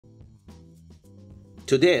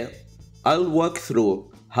Today, I'll walk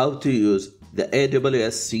through how to use the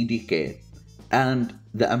AWS CDK and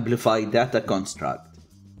the Amplify Data construct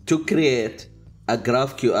to create a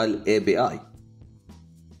GraphQL API.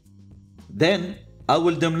 Then, I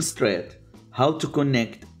will demonstrate how to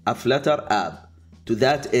connect a Flutter app to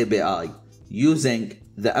that API using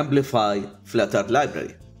the Amplify Flutter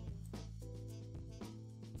library.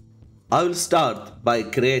 I will start by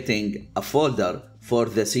creating a folder for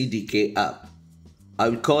the CDK app. I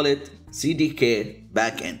will call it CDK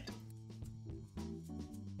backend.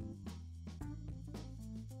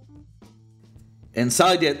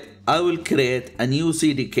 Inside it, I will create a new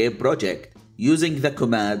CDK project using the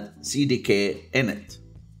command CDK init.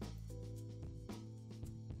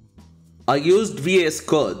 I used VS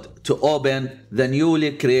Code to open the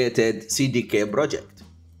newly created CDK project.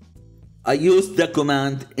 I used the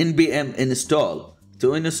command npm install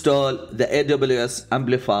to install the AWS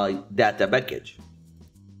Amplify Data package.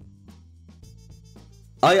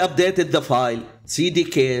 I updated the file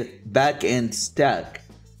CDK backend stack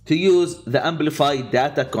to use the Amplify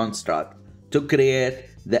Data construct to create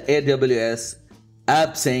the AWS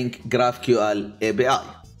AppSync GraphQL API.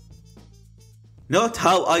 Note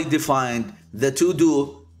how I defined the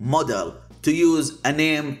to-do model to use a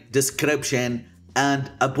name, description,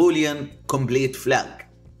 and a Boolean complete flag.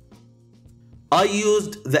 I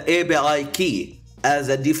used the API key as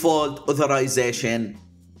a default authorization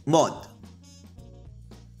mode.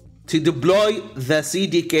 To deploy the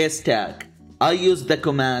CDK stack, I used the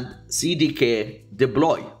command CDK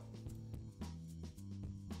deploy.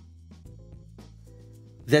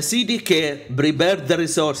 The CDK prepared the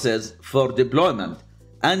resources for deployment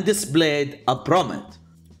and displayed a prompt.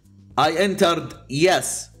 I entered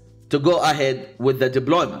yes to go ahead with the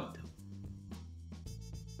deployment.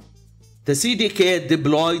 The CDK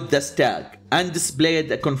deployed the stack and displayed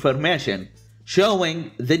a confirmation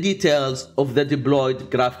showing the details of the deployed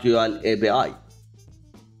GraphQL API.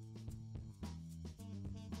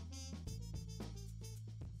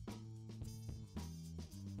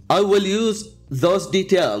 I will use those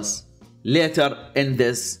details later in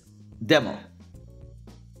this demo.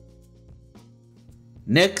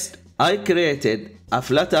 Next, I created a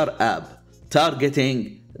Flutter app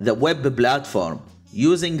targeting the web platform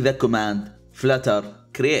using the command flutter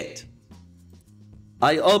create.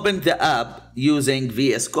 I opened the app using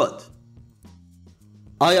VS Code.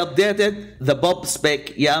 I updated the pub spec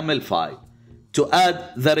YAML file to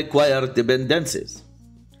add the required dependencies.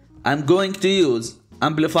 I'm going to use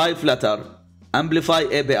Amplify Flutter, Amplify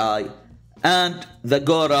API, and the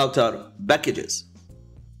Go Router packages.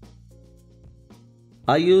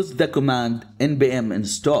 I used the command npm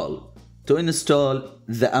install to install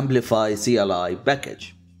the Amplify CLI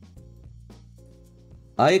package.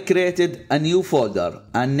 I created a new folder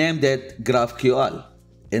and named it GraphQL.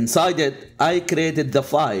 Inside it, I created the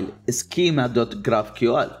file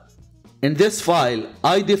schema.graphql. In this file,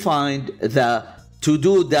 I defined the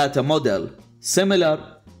to-do data model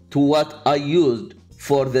similar to what I used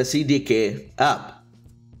for the CDK app.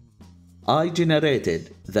 I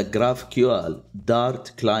generated the GraphQL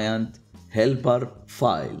Dart client helper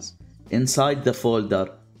files inside the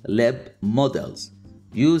folder lib models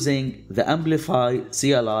using the Amplify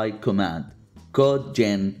CLI command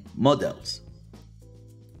code-gen models.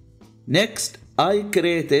 Next, I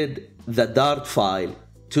created the Dart file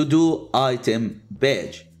to-do item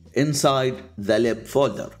page inside the lib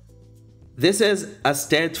folder. This is a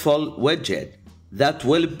stateful widget that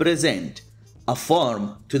will present a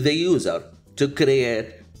form to the user to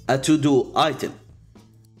create a to-do item.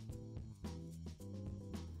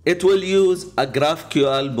 It will use a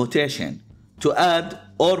GraphQL mutation to add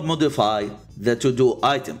or modify the to-do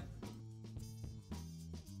item.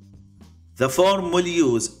 The form will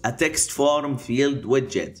use a text form field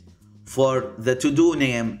widget for the to-do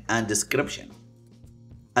name and description,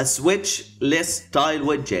 a switch list tile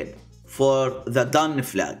widget for the done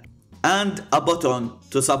flag, and a button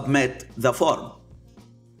to submit the form.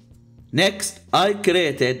 Next, I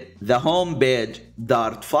created the home page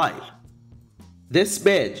Dart file. This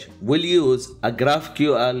page will use a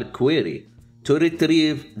GraphQL query to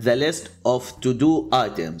retrieve the list of to-do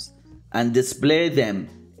items and display them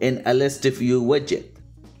in a list view widget.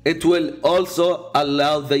 It will also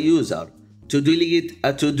allow the user to delete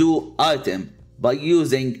a to-do item by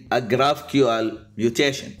using a GraphQL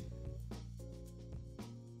mutation.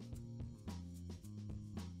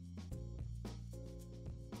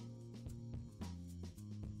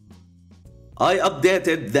 I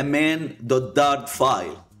updated the main.dart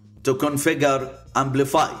file to configure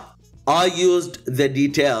Amplify. I used the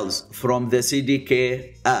details from the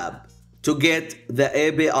CDK app to get the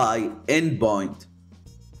API endpoint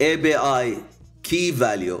API key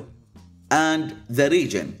value, and the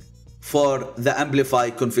region for the Amplify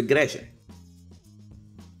configuration.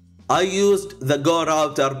 I used the Go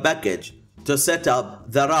Router package to set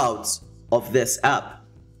up the routes of this app.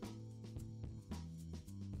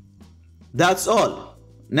 That's all.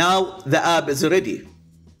 Now the app is ready.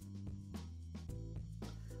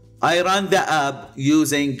 I run the app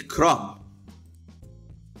using Chrome.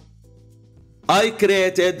 I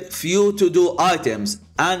created few to-do items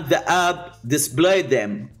and the app displayed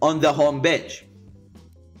them on the home page.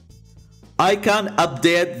 I can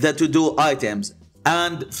update the to-do items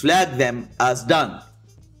and flag them as done.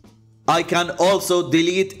 I can also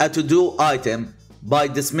delete a to-do item by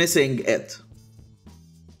dismissing it.